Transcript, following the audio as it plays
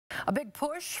A big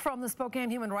push from the Spokane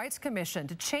Human Rights Commission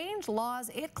to change laws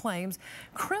it claims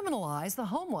criminalize the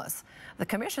homeless. The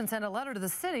commission sent a letter to the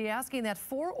city asking that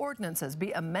 4 ordinances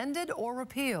be amended or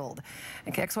repealed.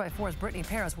 And KXLY4's Brittany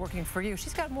Paris working for you.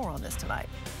 She's got more on this tonight.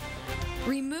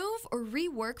 Remove or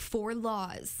rework 4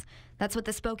 laws. That's what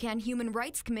the Spokane Human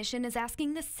Rights Commission is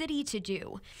asking the city to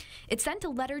do. It sent a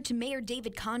letter to Mayor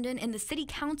David Condon and the city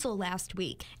council last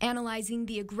week, analyzing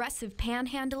the aggressive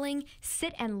panhandling,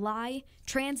 sit and lie,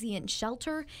 transient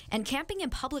shelter, and camping in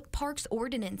public parks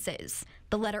ordinances.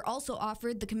 The letter also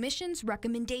offered the commission's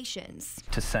recommendations.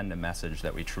 To send a message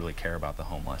that we truly care about the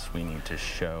homeless, we need to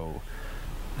show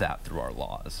that through our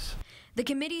laws. The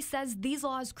committee says these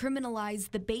laws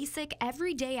criminalize the basic,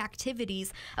 everyday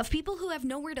activities of people who have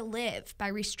nowhere to live by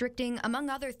restricting, among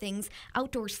other things,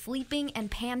 outdoor sleeping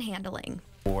and panhandling.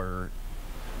 Or,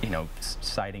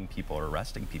 citing people or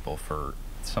arresting people for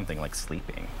something like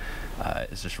sleeping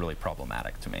is just really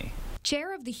problematic to me.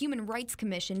 Chair of the Human Rights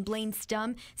Commission, Blaine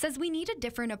Stum, says we need a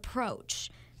different approach.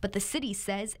 But the city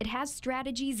says it has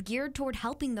strategies geared toward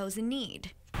helping those in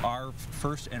need. Our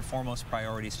first and foremost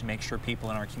priority is to make sure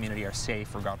people in our community are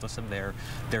safe regardless of their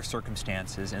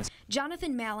circumstances. And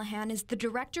Jonathan Malahan is the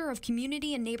Director of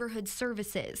Community and Neighborhood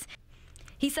Services.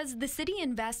 He says the city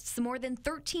invests more than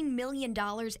 $13 million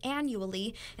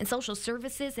annually in social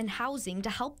services and housing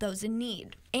to help those in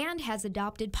need, and has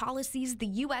adopted policies the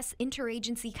U.S.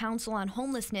 Interagency Council on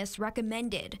Homelessness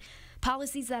recommended,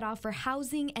 policies that offer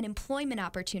housing and employment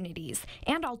opportunities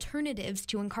and alternatives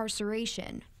to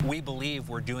incarceration. We believe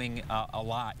we're doing a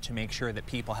lot to make sure that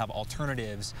people have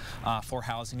alternatives for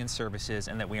housing and services,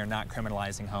 and that we are not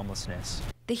criminalizing homelessness.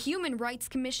 The Human Rights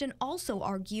Commission also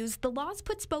argues the laws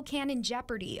put Spokane in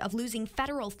jeopardy of losing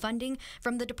federal funding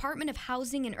from the Department of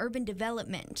Housing and Urban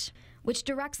Development, which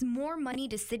directs more money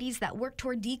to cities that work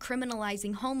toward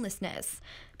decriminalizing homelessness.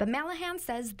 But Malahan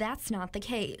says that's not the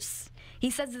case. He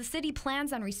says the city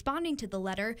plans on responding to the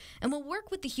letter and will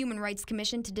work with the Human Rights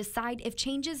Commission to decide if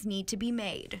changes need to be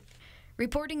made.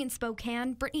 Reporting in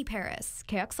Spokane, Brittany Paris,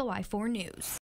 KXLY4 News.